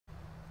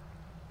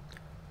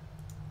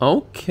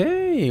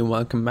Okay,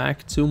 welcome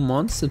back to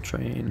Monster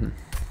Train.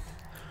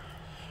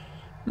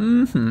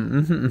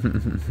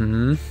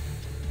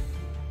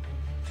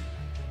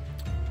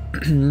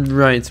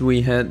 Right,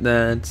 we had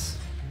that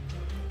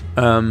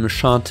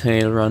Shard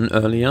Tail run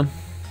earlier.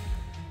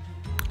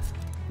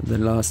 The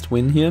last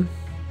win here.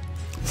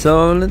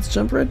 So let's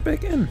jump right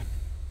back in.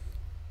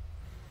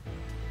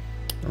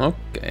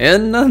 Okay,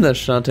 another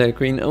Shard Tail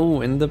Queen.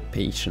 Oh, and the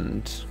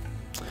Patient.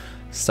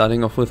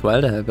 Starting off with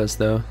Welder Helpers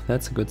though,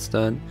 that's a good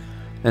start.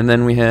 And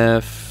then we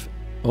have,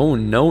 oh,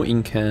 no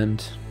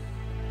Incant.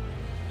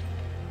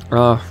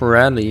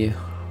 Rally.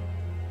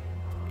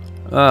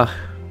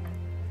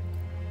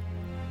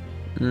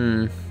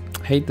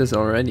 Hate this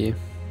already.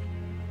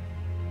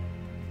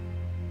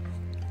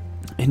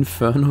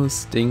 Inferno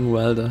Sting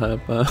Welder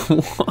Helper.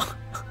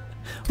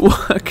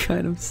 What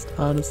kind of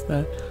start is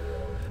that?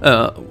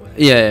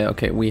 Yeah,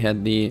 okay, we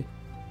had the...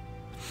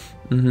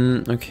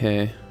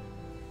 okay.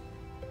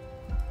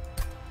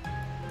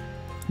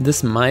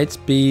 This might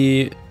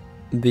be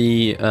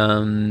the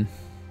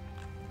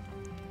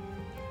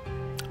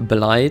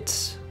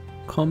Blight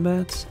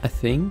combat, I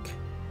think.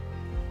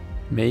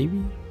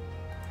 Maybe.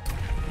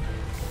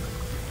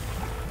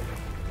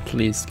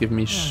 Please give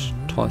me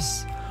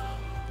toss.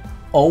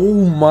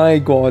 Oh my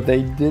god,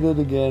 they did it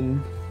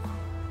again.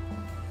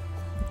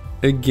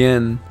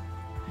 Again.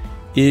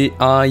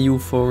 Are you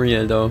for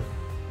real though?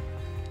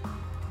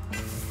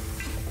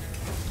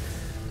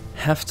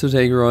 Have to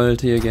take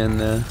royalty again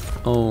there.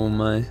 Oh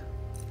my.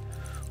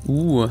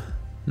 Ooh.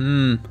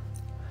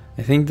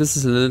 I think this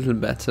is a little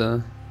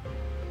better.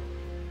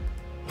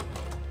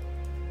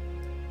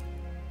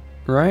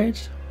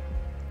 Right?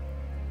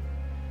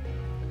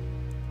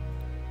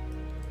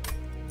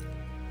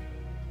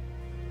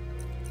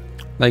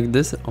 Like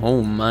this?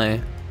 Oh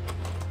my.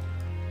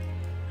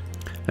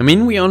 I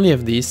mean, we only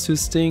have these two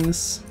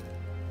stings.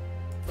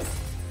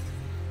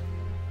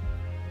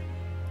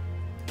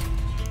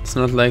 It's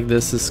not like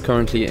this is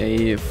currently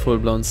a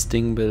full-blown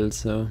sting build,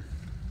 so...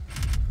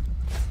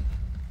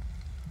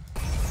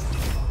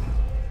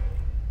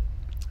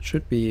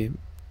 Should be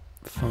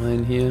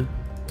fine here.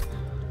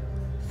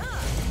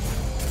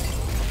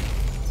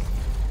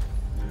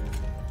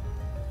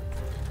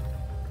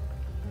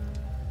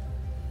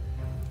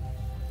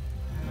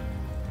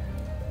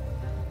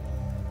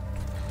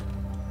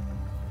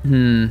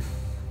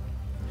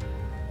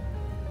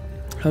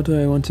 How do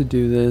I want to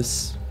do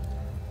this?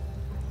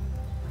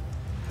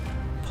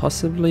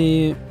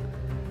 Possibly...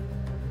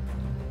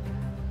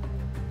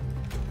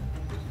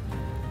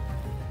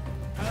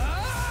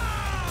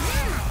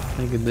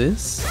 like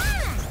this?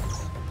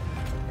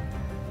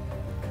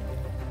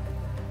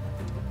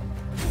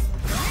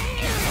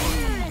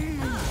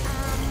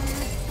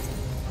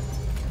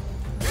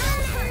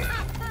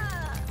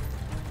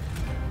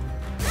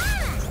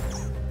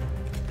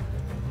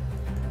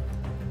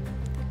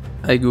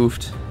 I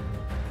goofed.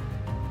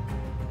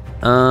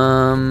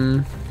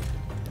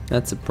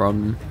 That's a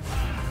problem.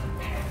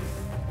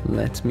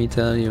 Let me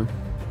tell you.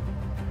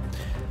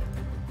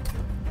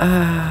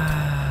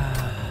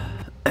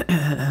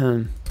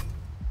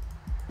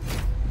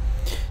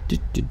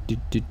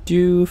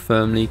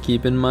 Firmly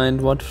keep in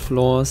mind what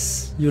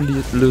floors you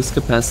lose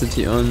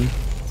capacity on.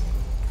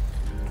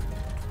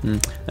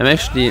 I'm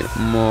actually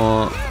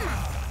more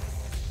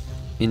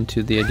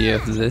into the idea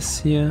of this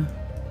here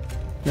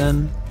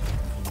then.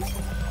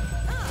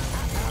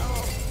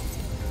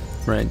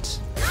 Right.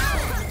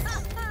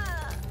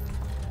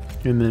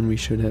 And then we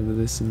should have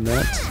this and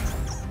that.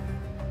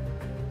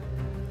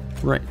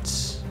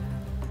 Right.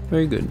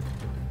 Very good.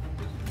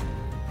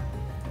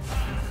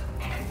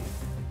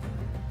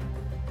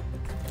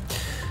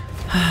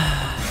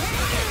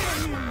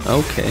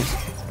 Okay.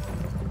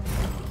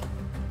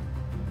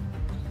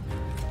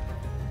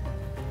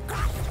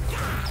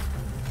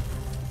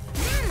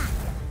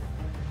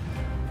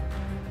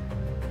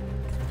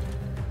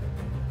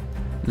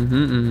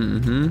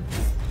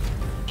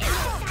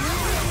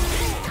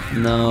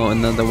 Now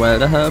another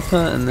welder helper,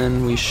 and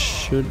then we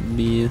should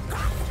be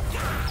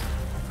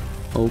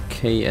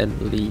okay at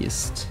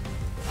least.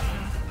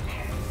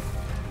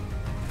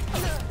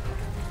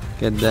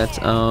 Get that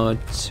out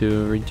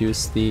to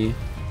reduce the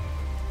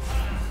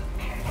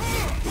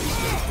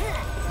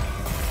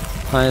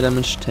high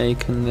damage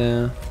taken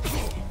there.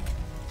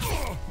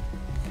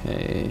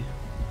 Okay.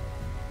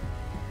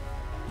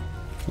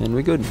 And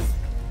we're good.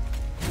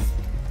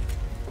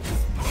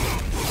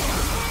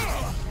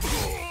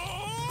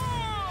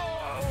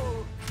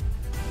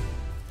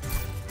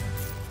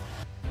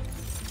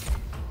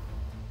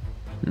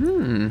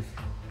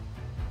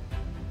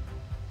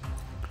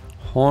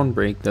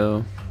 Hornbreak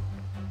though.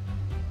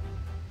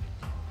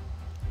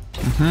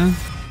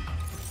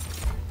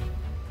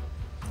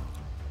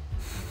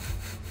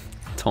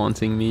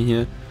 Taunting me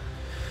here.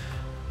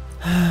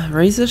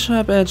 Razor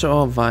Sharp Edge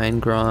or Vine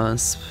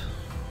Grasp?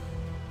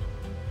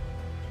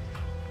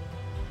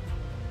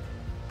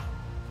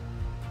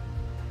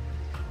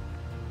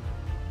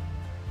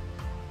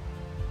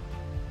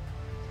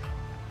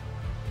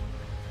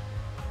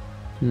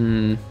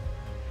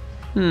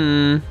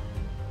 I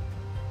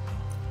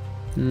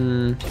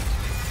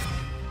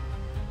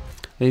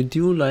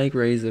do like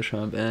razor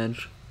sharp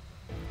edge.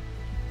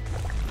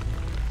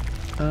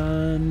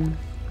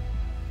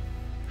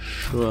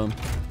 Sure.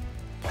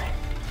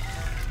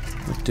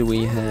 What do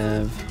we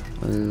have?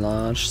 A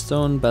large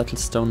stone,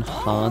 battlestone,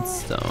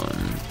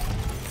 hardstone.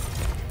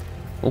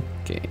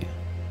 Okay.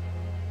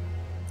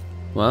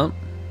 Well.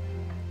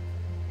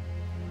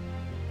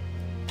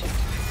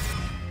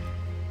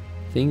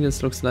 I think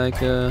this looks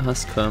like a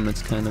husk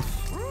hermit kind of.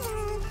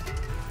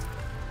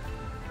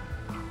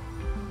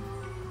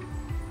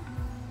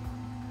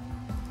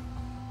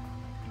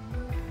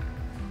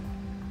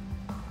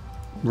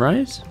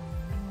 Right?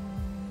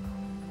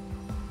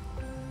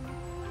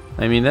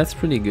 I mean, that's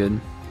pretty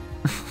good.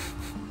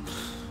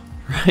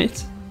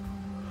 Right?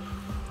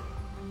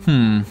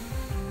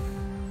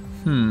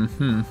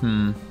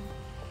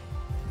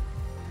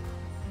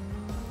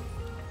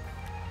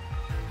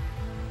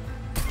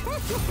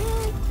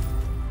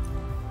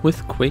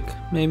 With quick,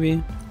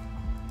 maybe?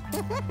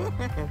 I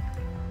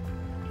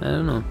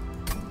don't know.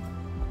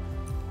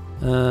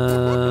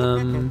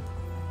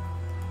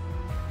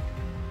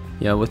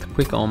 Yeah, with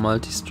quick or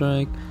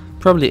multi-strike.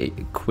 Probably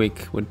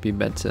quick would be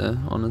better,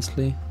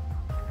 honestly.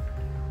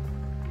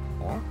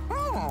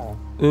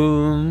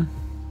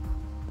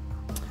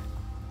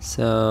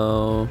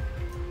 So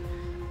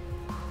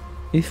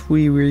if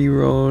we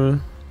reroll,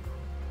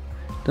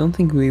 don't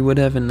think we would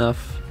have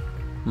enough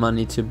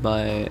money to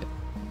buy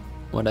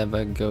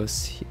whatever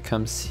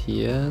comes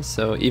here.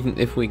 So even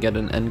if we get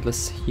an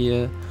endless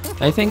here,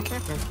 I think.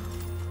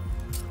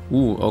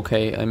 Ooh,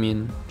 okay. I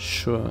mean,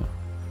 sure.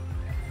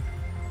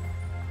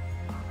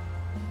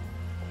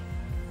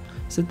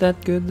 Is it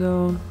that good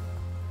though?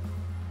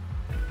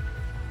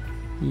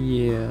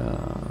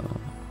 Yeah.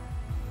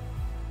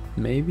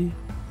 Maybe.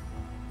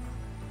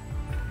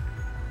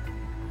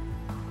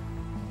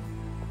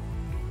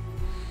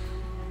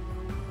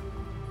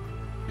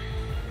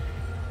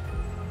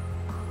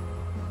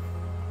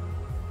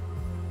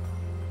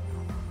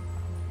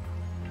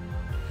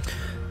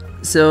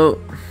 So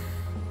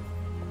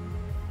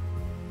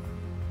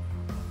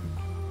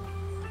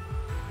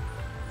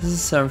this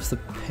is serves the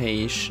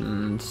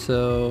patient.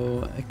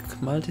 So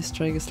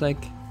multi-strike is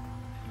like,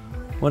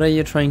 what are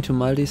you trying to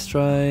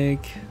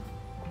multi-strike?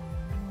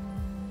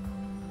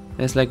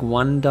 There's like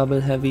one double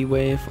heavy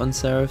wave on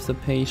Seraph the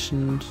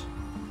Patient.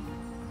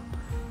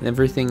 And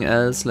everything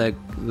else, like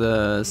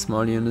the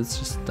small units,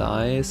 just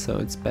die, so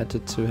it's better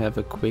to have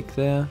a quick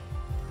there.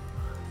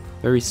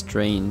 Very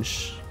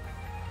strange.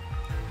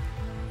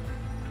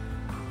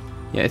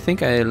 Yeah, I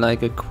think I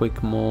like a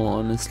quick more,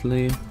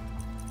 honestly.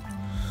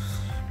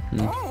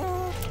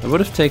 I would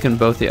have taken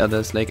both the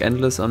others, like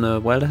Endless on a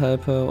Wild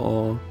Helper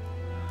or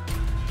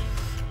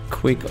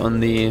quick on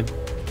the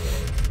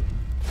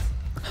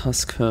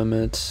Husk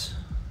Hermit.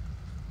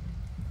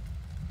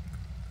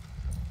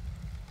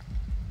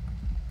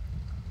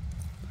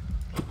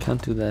 We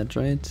can't do that,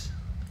 right?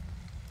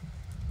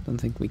 Don't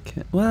think we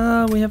can.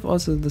 Well, we have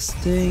also the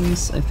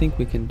stings. I think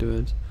we can do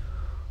it.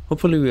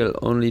 Hopefully we'll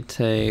only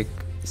take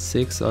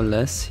 6 or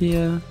less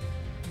here.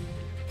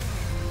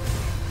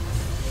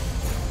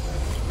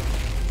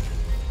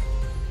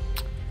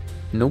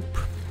 Nope.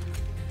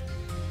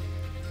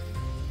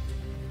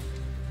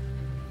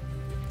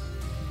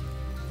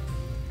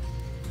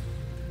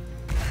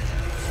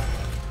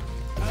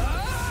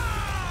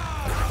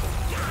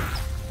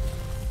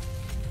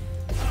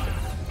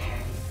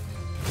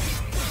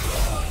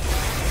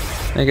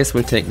 I guess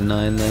we'll take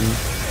 9 then.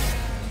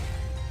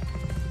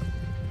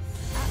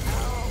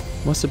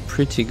 Was a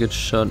pretty good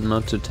shot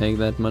not to take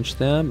that much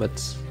there,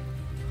 but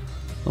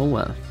oh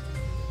well.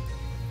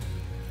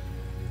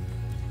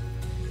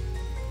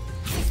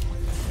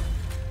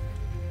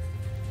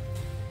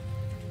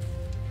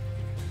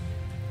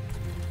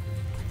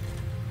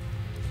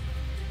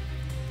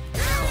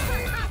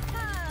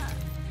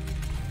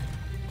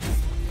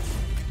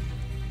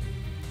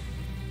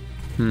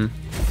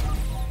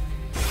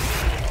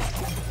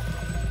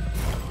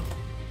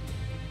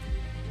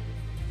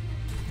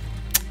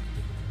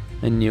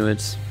 I knew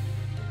it.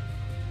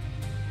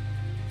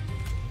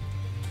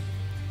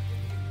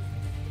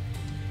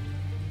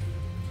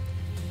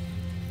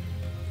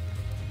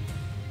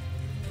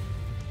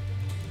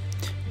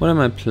 What am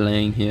I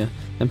playing here?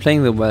 I'm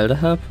playing the Welder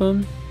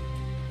Harper,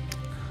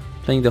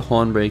 playing the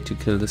Hornbreak to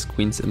kill this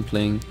Queen's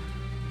Impling,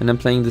 and I'm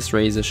playing this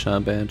Razor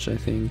Sharp Edge, I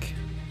think.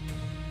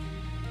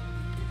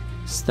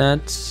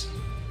 Stat,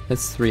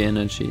 that's 3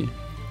 energy.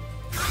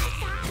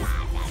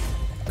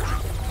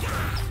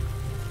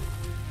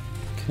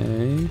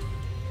 Okay.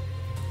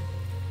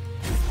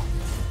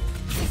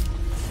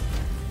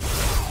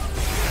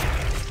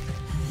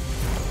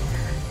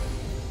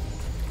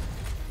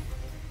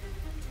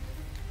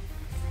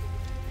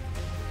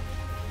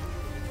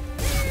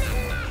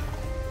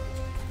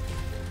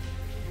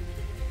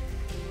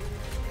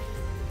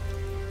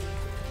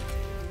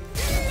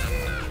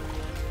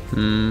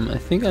 I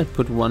think I'd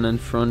put 1 in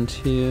front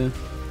here.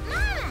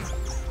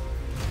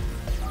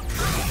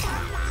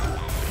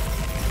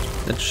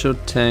 That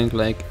should tank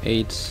like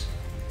 8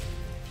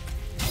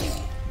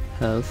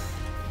 health.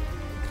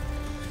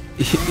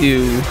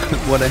 Ew,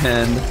 what a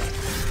hand.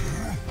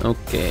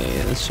 Okay,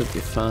 this should be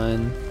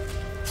fine.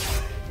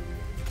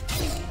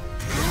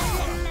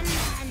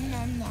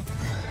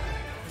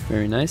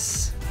 Very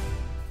nice.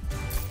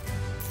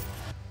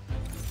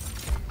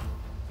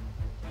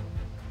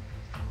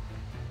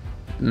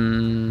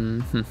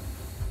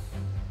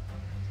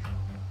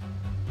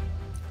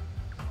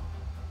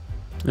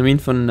 I mean,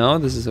 for now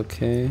this is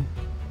okay.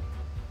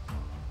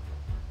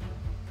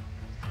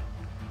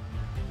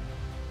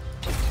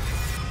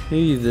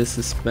 Maybe this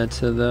is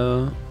better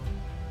though.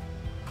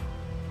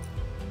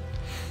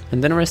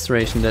 And then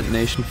Restoration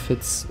Detonation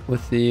fits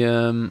with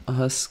the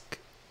Husk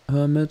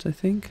Hermit, I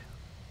think.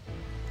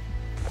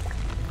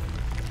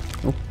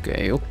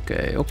 Okay.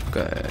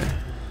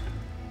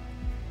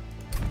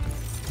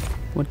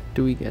 What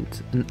do we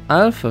get? An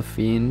Alpha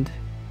Fiend?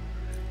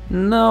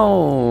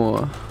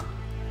 No!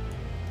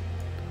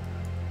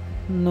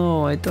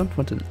 No, I don't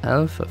want an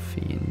Alpha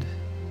Fiend.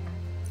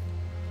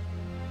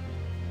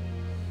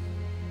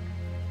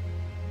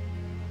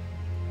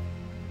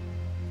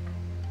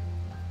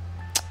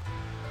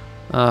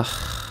 Ugh.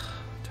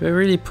 Do I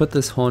really put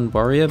this Horned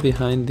Warrior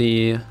behind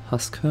the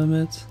Husk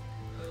Hermit?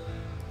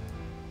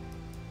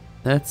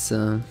 That's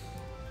a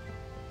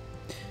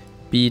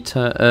B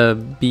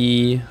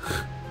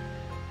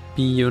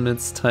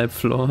units type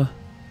floor.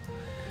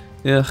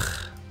 Ugh.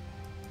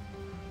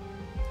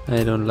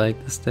 I don't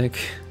like this deck.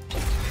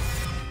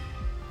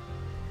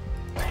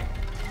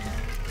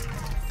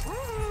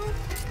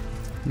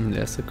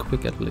 There's a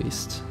quick at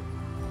least.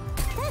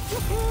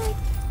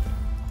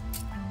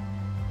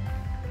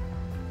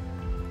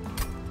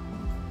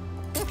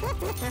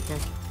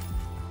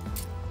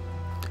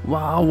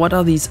 Wow, what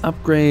are these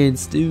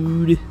upgrades,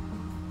 dude?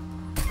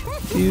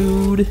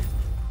 Dude.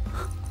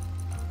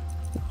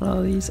 What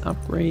are these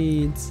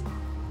upgrades?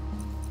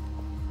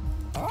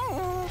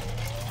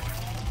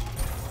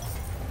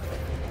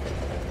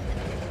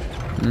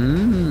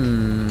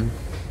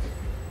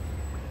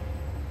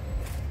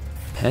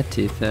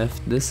 Petty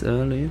theft this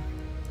early?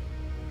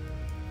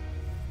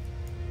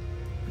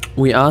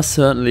 We are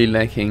certainly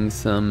lacking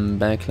some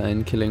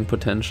backline killing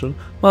potential.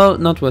 Well,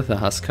 not with the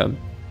Husk Hub.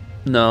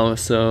 No,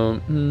 so...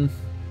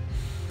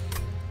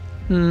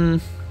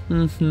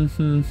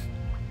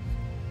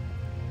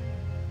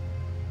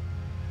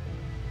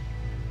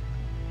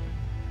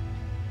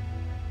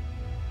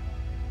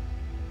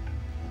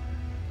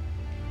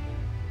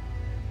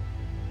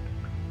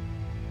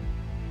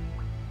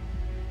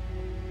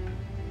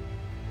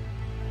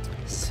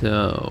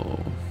 So...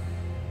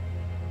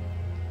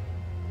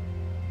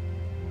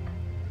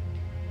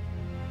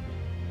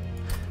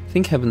 I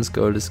think Heaven's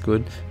Gold is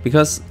good,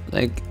 because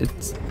like it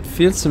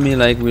feels to me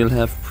like we'll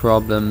have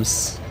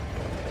problems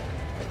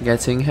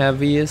getting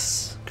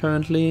heavies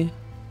currently.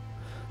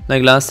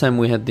 Like last time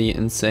we had the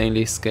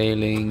insanely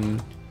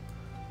scaling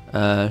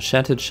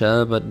Shattered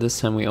Shell, but this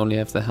time we only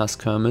have the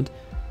Husk Hermit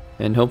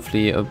and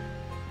hopefully a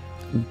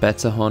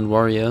better Horned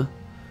Warrior.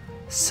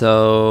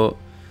 So,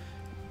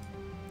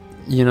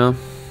 you know,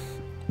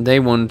 they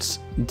won't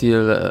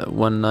deal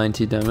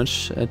 190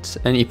 damage at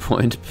any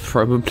point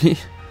probably.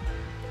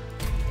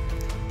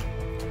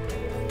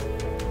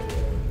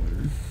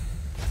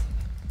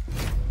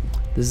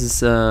 This is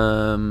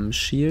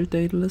Shield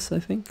Daedalus, I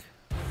think.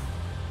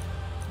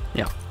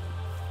 Yeah.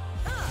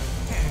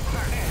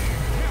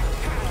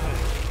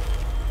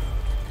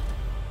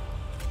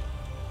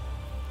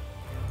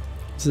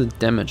 This is a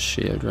damage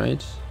shield,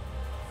 right?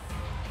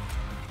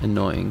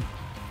 Annoying.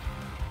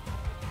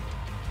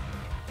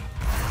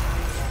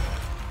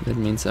 That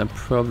means I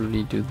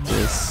probably do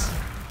this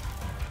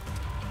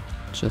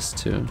just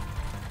to...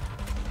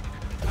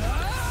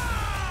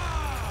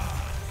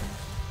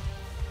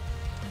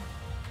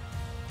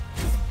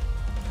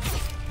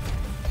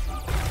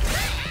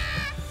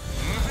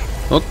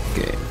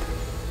 Okay.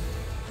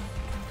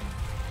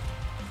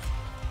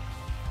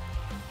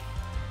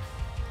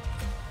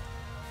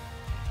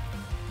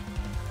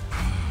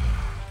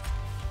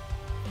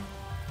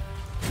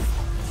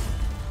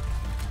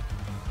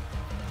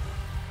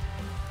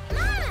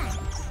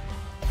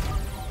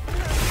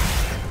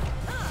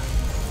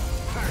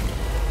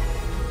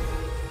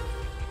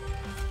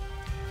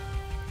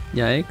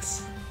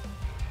 Yikes.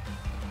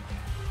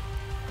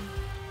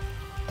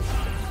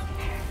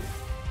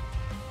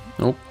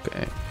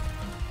 Okay.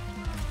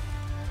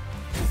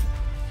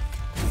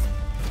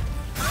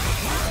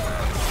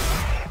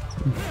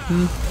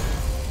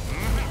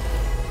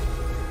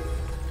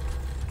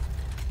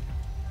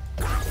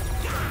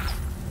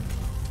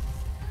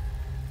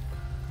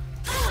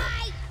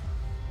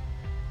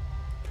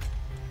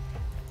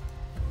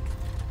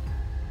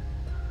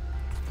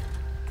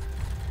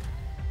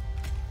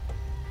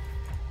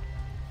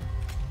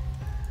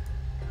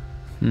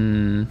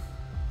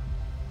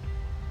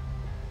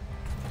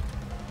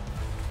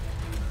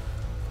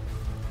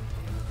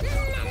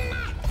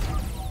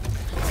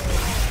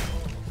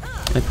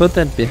 I put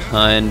that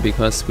behind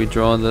because we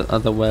draw the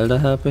other welder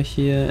helper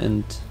here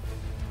and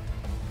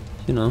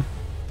you know.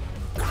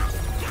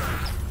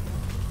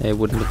 I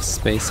wouldn't have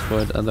space for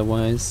it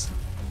otherwise.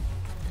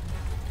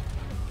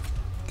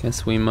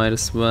 Guess we might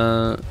as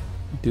well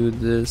do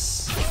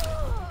this.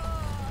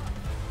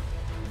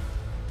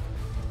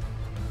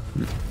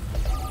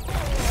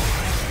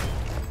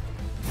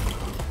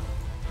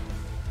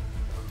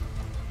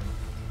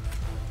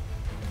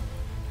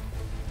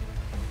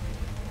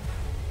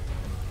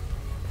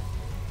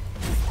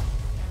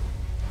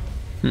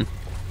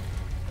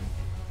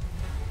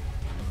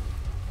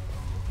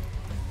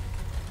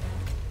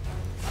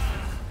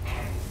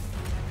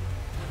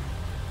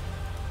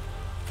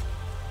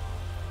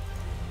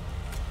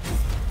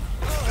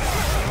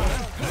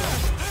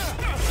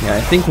 Yeah,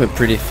 I think we're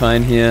pretty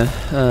fine here.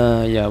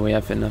 Yeah, we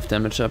have enough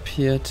damage up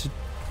here to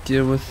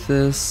deal with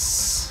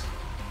this.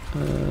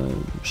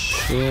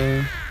 Sure.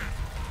 Yeah.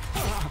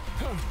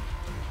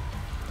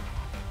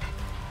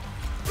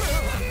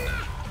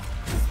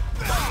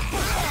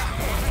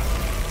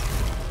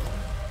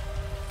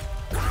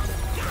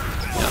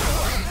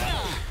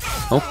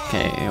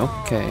 Okay,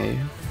 okay.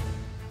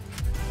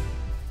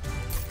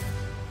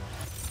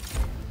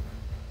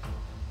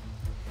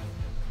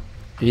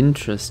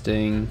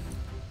 Interesting.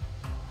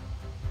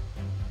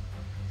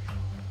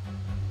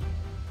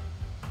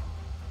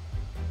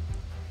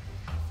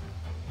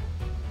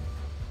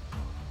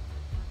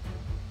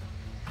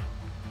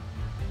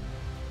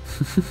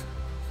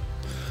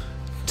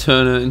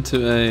 Turn her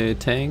into a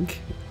tank?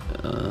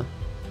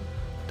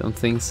 Don't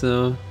think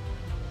so.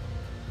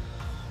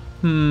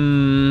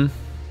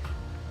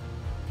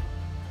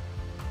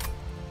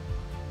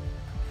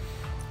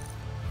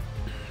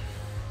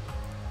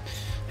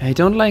 I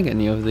don't like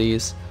any of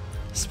these.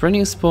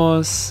 Spreading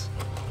spores.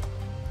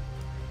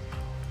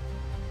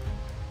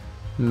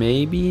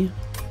 Maybe.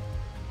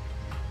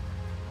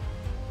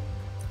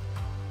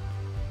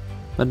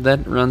 But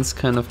that runs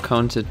kind of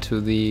counter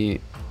to the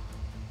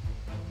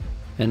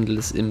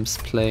endless imps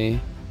play.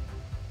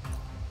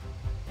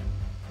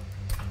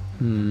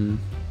 I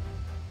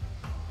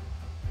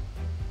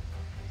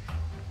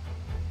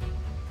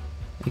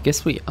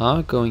guess we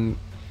are going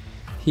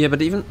here,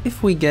 but even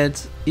if we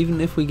get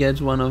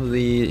one of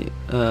the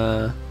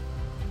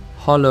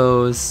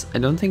hollows, I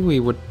don't think we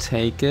would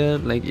take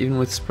it, like even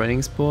with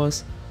spreading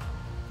spores.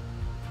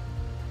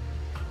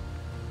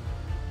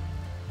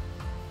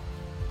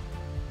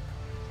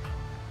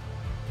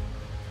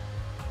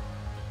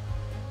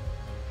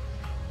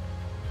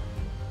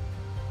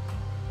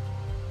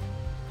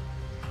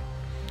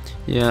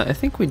 Yeah, I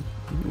think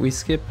we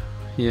skip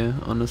here,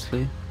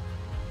 honestly.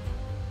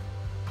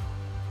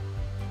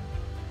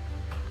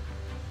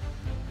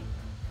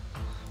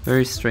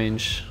 Very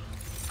strange.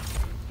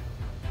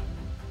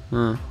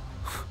 Huh.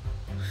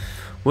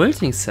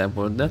 Wilting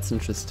sapwood, that's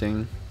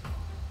interesting.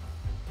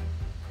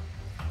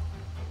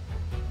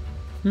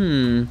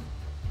 Those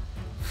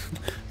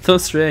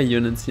rare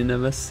units you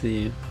never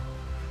see.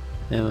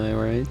 Am I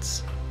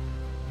right?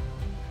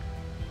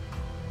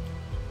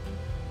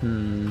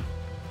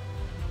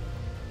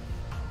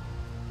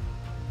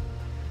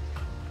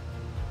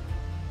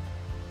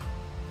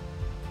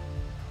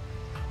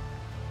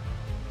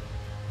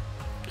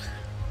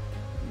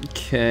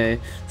 Okay,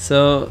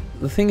 so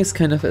the thing is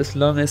kind of, as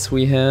long as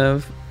we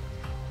have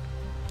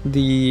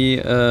the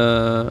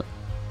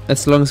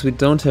as long as we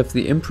don't have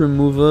the imp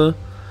removal,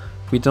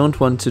 we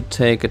don't want to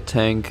take a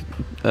tank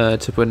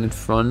to put in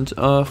front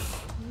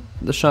of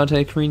the Shard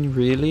Queen,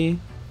 really,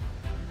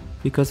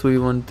 because we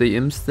want the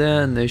imps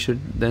there and they should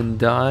then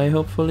die,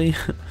 hopefully.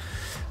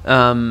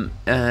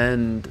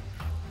 And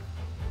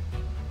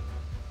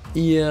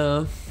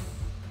yeah,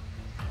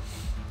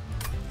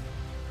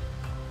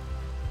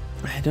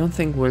 I don't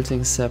think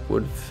wilting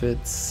sapwood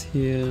fits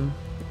here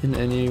in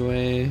any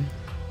way.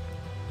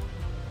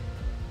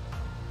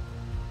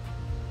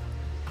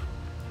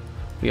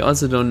 We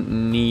also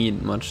don't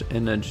need much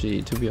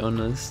energy, to be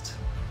honest.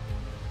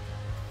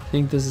 I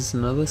think this is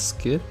another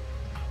skip.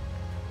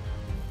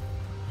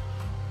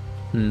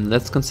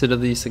 Let's consider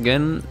these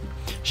again.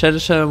 Shadow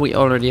Shell, we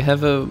already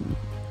have a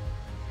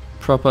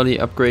properly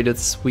upgraded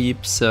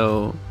sweep,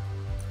 so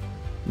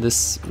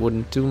this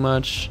wouldn't do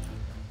much.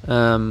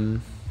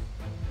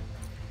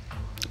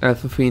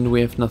 Alpha Fiend,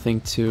 we have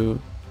nothing to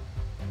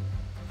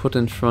put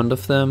in front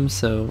of them,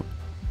 so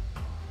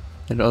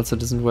it also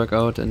doesn't work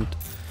out. And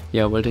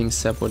yeah, wilting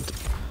sapwood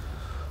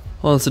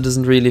also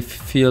doesn't really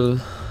feel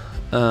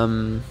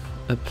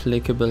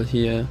applicable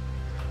here.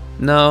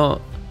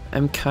 Now,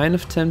 I'm kind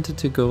of tempted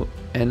to go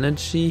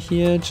energy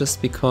here,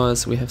 just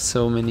because we have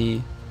so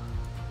many.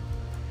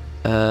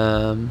 We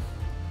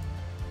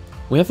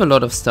have a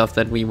lot of stuff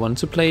that we want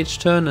to play each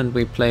turn, and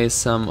we play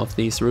some of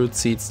these root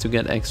seeds to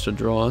get extra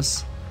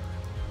draws.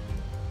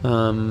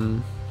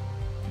 And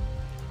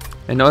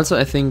also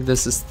I think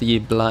this is the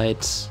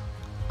Blight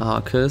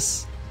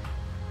Arcus.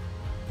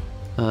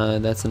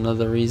 That's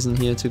another reason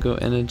here to go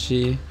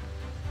energy.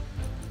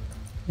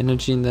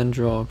 Energy and then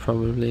draw,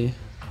 probably.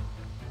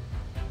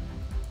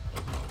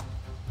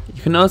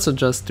 You can also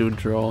just do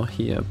draw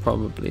here,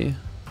 probably.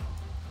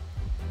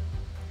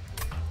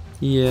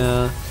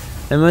 Yeah,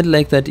 I might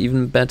like that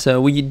even better.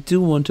 We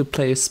do want to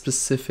play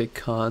specific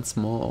cards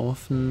more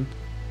often.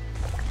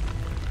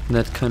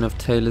 That kind of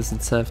tailors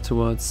itself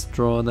towards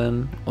draw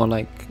then, or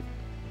like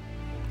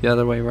the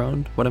other way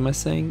around. What am I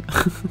saying?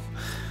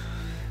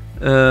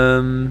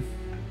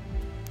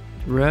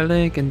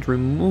 Relic and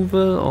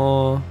removal,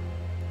 or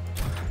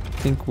I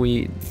think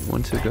we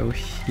want to go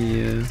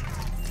here.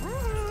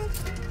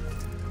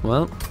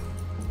 Well.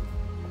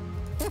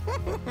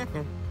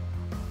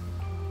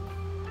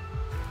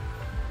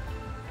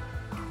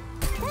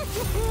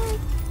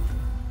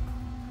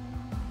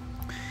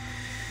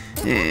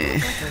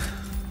 We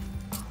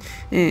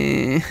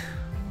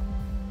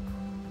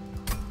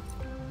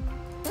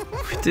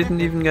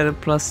didn't even get a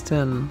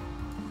 +10.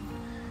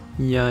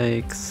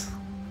 Yikes.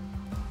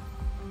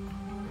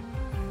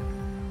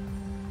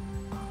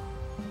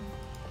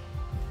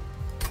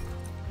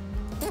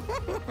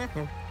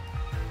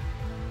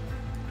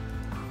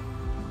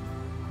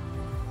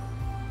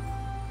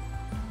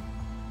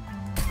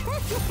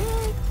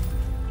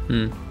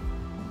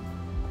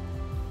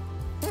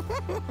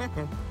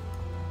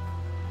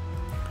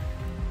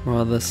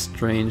 Rather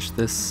strange,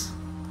 this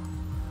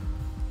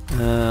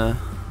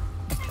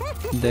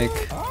deck.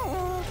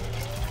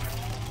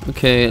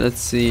 Okay, let's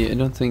see. I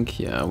don't think,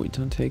 yeah, we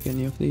don't take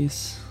any of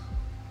these.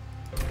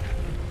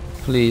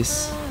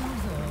 Please.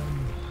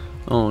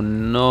 Oh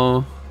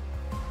no.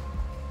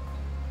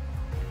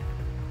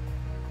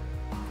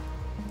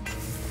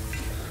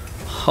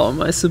 How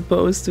am I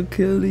supposed to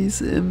kill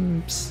these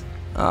imps?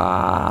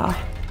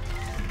 Ah.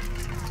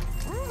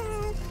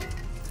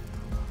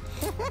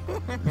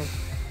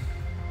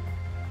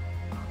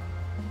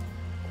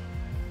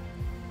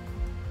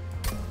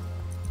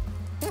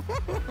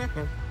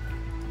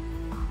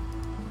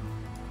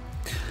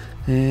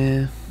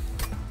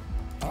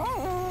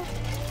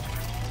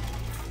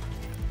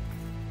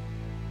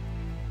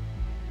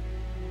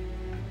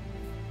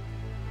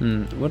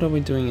 What are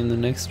we doing in the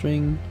next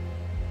ring?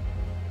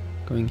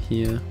 Going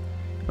here.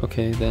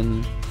 Okay,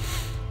 then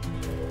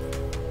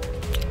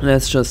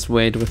let's just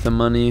wait with the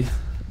money.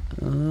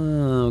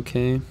 Ah,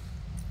 okay.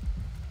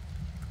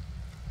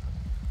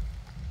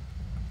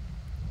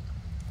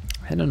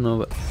 I don't know,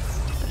 but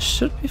it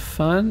should be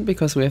fun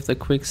because we have the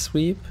quick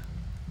sweep.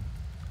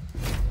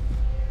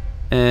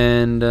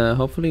 And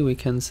hopefully we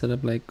can set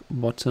up like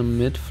bottom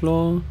mid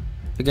floor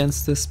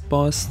against this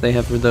boss. They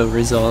have the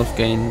resolve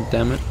gain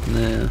damage.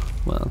 Nah,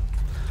 well,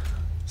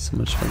 so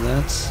much for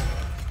that.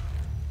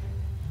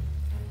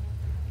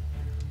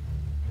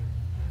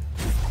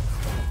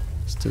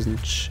 This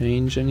doesn't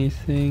change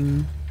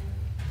anything.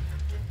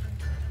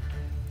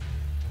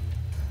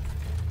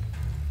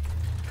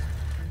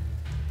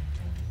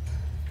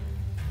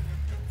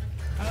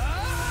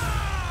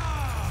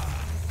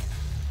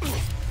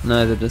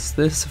 Neither does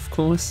this, of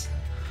course.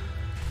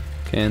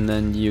 Okay, and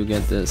then you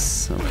get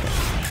this. Okay.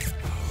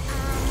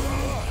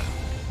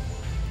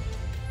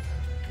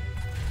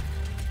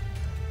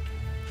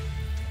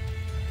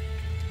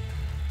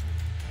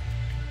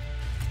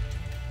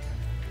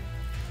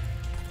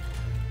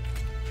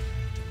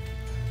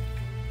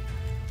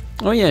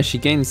 Oh yeah, she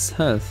gains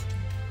health.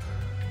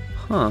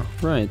 Huh,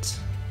 right.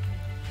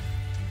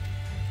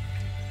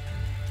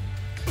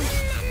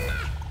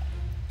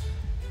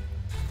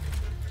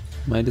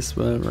 Might as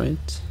well,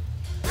 right?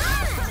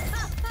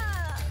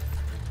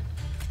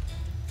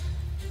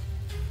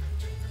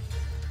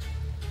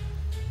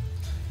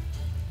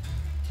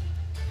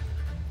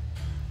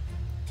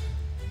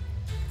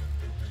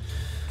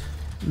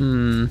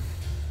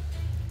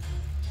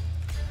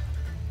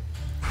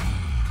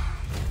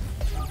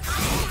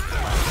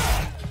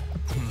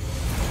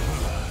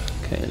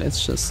 Okay,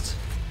 let's just...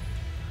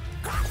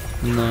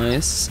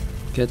 Nice.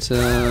 Get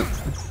a...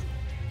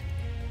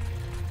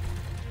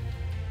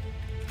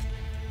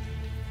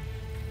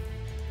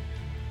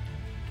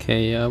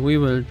 Okay, yeah, we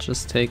will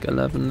just take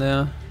 11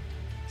 there,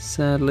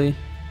 sadly.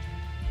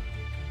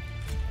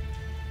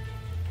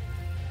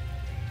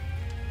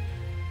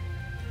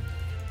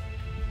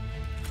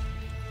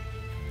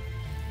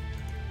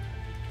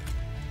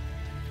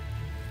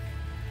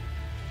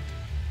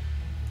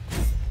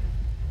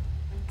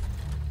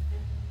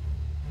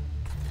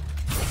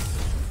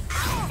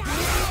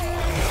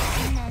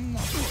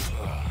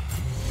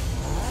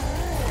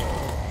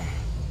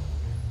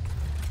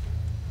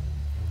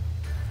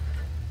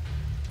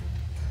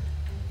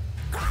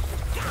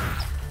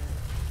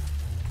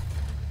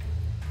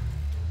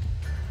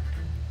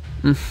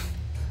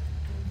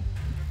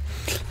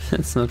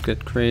 Let's not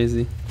get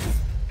crazy.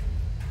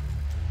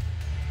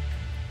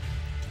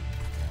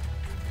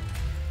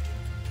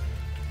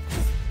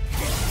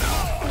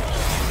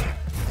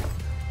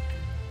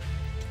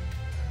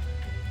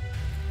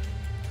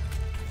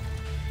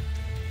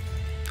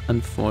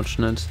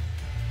 Unfortunate.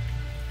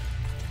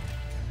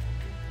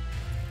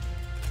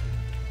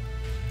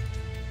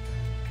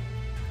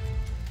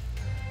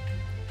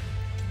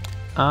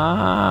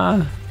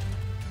 Ah!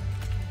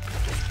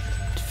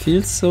 It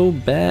feels so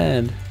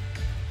bad.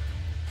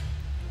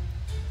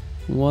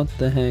 What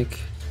the heck?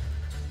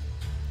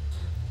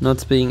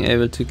 Not being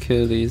able to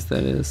kill these,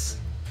 that is.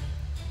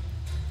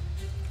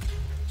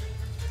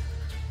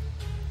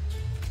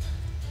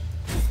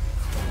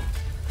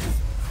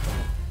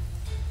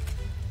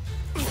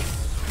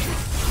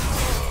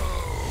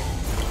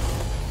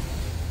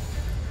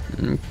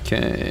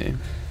 Okay.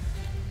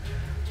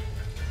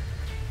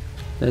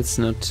 That's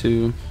not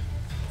too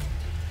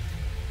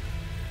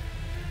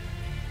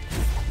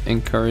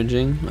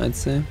encouraging, I'd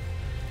say.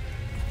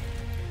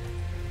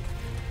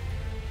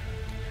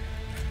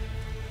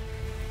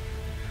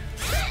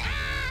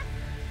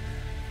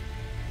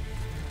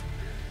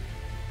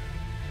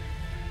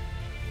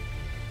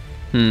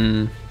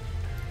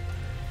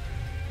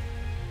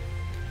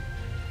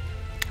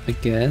 I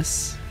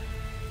guess.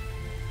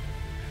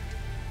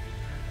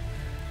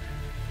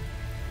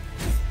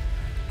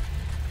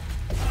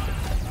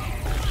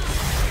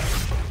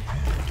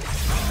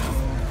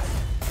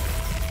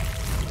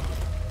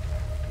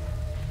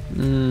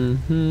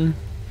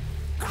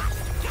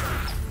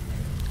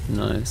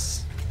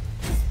 Nice.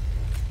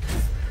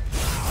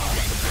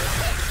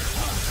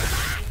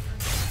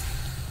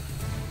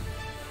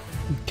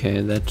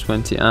 Okay, that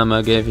 20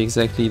 armor gave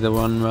exactly the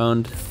 1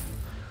 round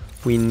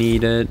we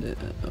needed.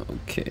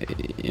 Okay,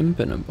 imp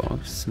in a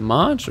box.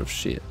 March of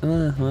Shield.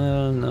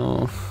 Well,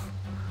 no.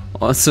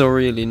 Also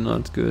really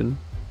not good.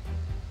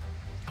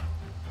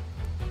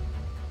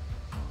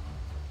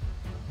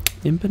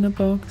 Imp in a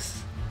box?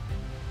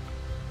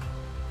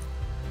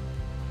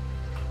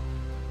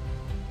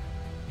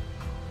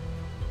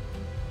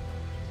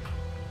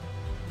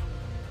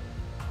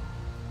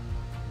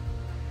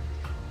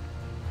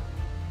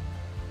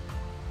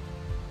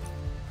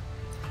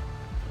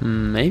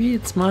 Maybe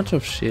it's March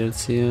of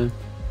Shields here.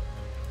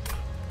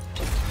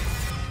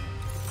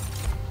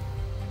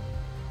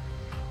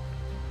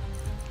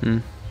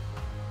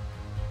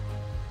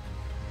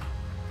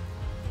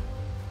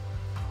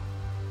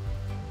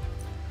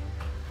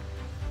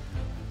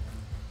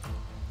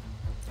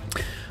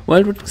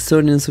 Wildwood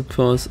Custodian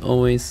support is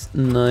always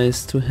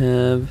nice to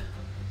have.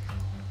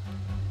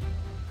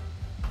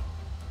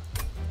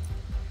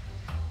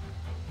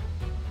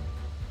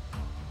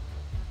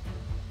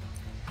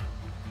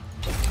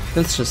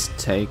 Let's just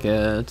take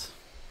it.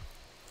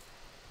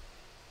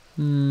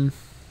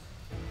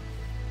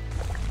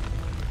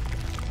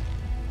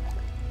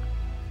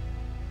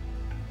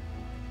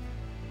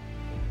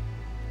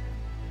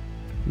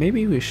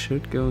 Maybe we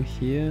should go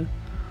here.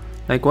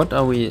 Like, what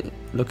are we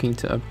looking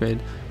to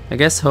upgrade? I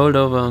guess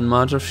holdover on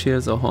March of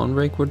Shields or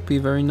Hornbreak would be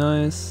very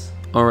nice.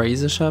 Or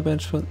Razor Sharp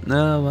Edge.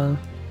 No, well,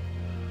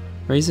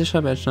 Razor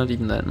Sharp Edge not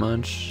even that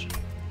much.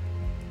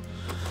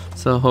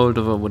 So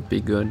holdover would be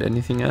good.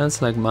 Anything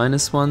else like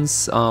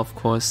 -1s are of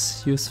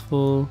course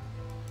useful.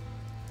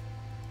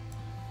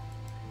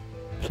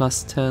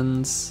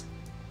 +10s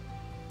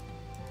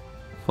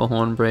for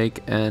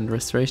Hornbreak and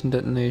Restoration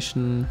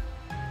Detonation.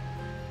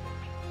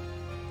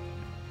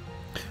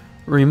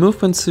 Remove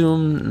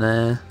Consume,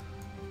 nah.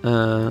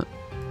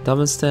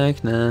 Double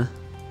Stack, nah.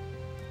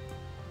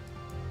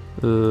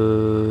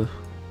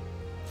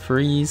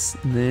 Freeze,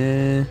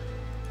 nah.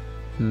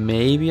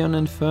 Maybe on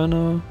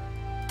Inferno.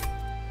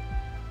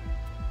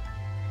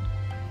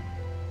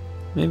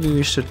 Maybe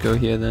we should go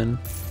here then.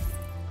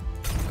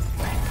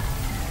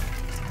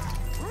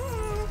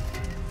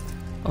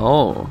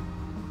 Oh.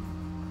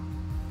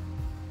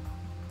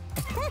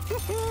 I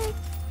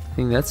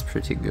think that's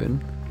pretty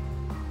good.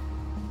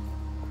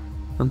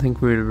 Don't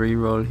think we'll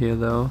reroll here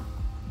though.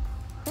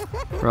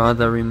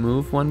 Rather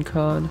remove 1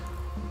 card.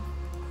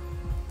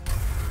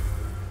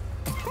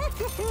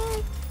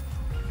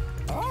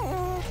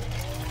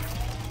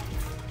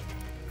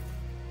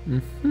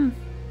 Mm-hmm.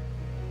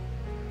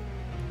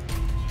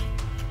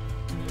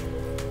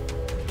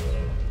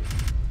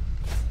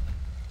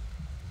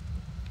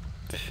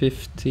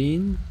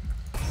 $15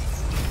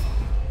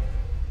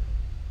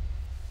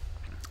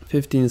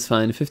 is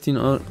fine. 15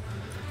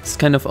 is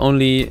kind of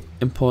only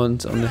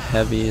important on the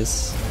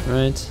heavies,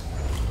 right?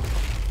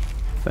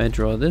 If I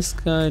draw this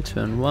guy,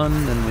 turn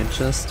 1, then we're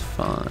just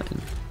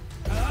fine.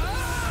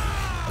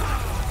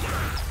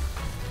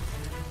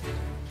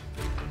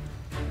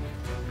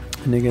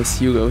 And I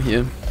guess you go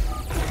here.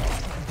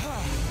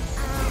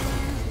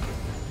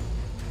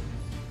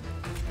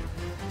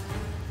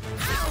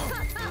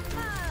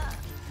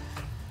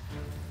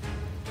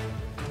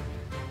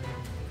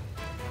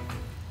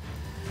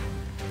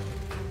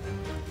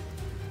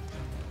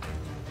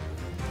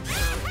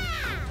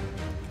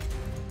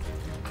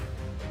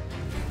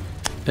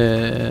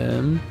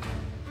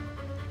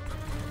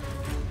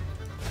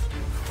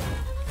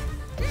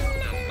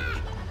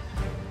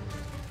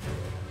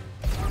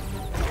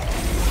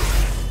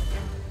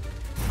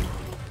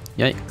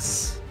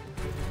 Yikes.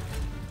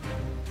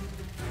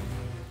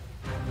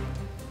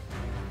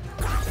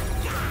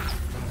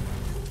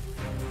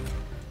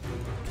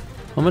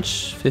 How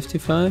much?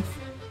 55?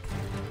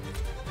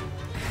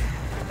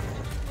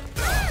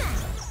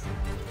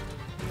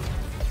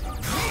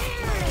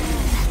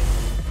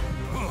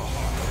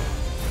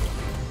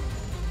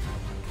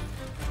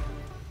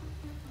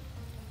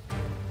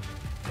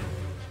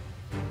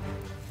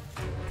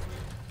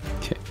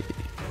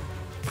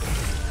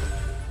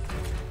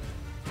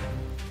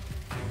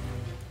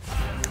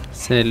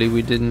 Sadly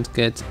we didn't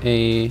get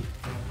an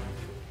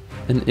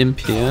imp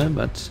here,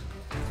 but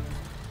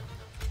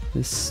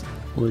this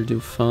will do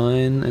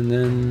fine. And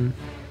then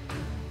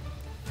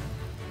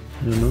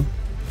I don't know.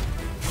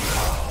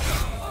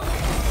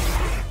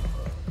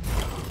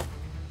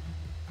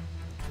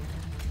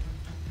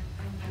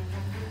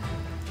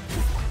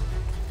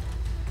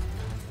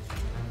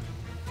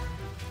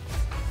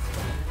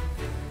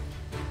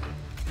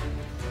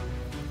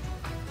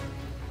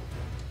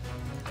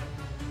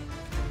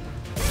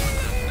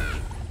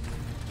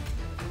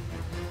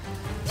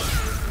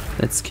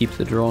 Let's keep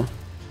the draw.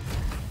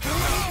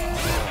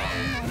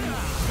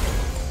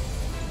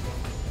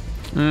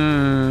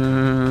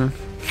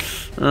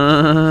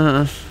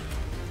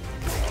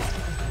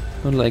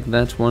 Not like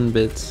that one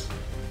bit.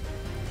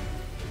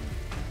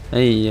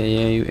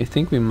 Hey, I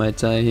think we might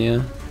die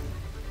here.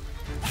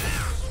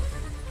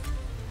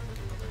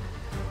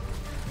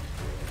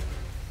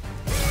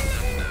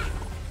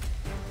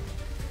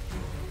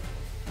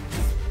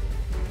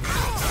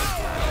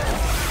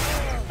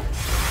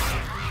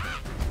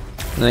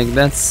 Like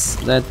that's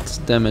that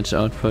damage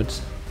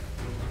output.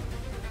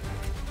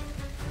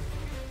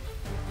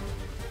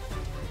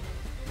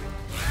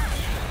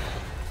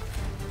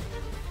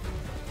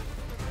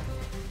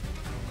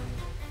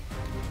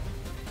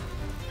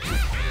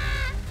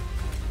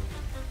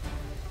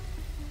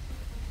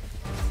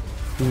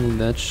 Ooh,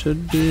 that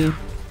should be...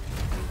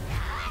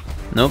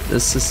 Nope,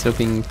 this is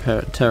looking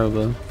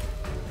terrible.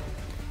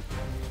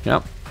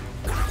 Yep.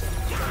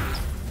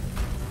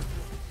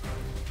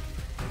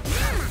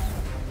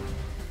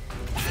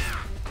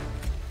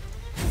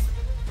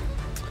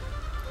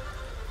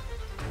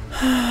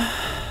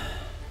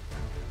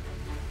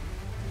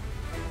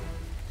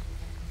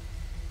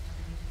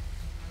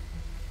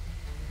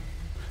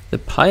 The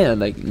pyre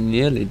like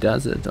nearly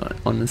does it,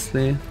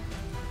 honestly.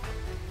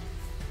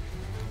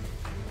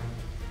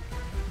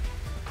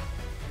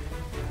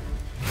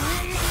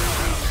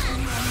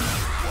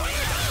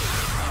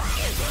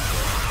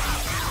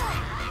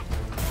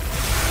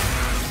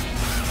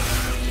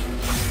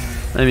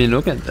 I mean,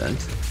 look at that.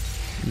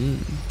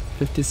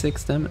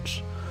 56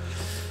 damage.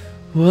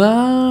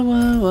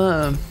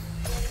 Wow.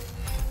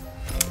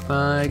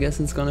 I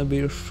guess it's gonna be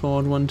a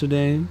short one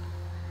today.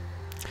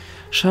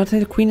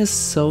 Shardtail Queen is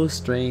so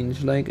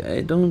strange. Like,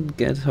 I don't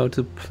get how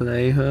to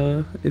play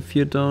her if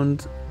you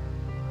don't...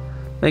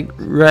 Like,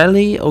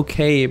 rally,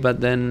 okay,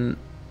 but then...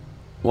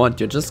 What,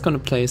 you're just gonna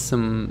play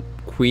some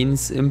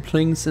Queen's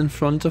Implings in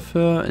front of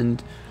her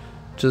and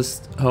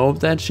just hope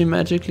that she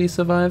magically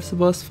survives the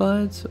boss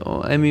fight?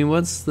 Or, I mean,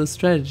 what's the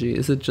strategy?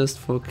 Is it just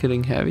for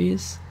killing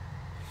heavies?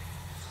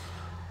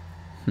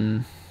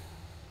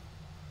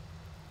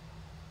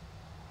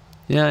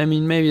 Yeah, I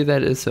mean, maybe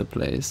that is her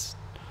place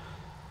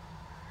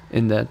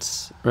in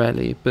that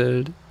rally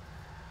build.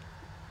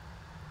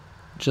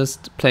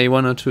 Just play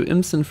 1 or 2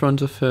 imps in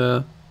front of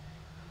her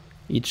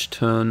each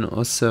turn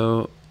or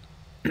so,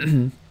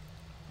 and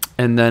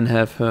then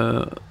have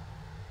her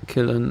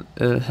kill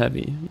a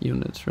heavy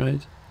unit,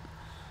 right?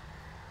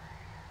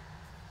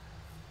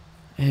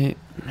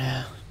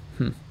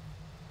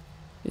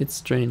 It's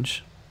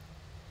strange.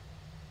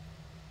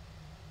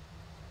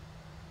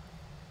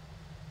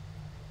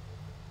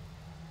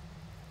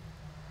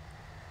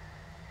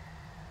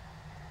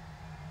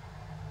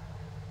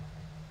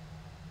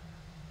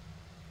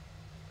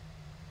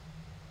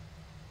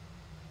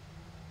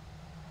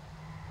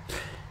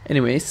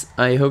 Anyways,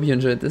 I hope you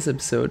enjoyed this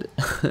episode.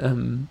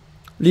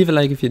 Leave a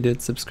like if you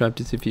did, subscribe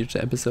to see future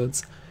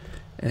episodes,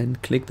 and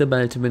click the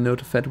bell to be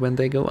notified when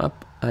they go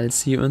up. I'll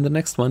see you in the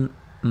next one.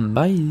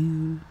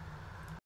 Bye!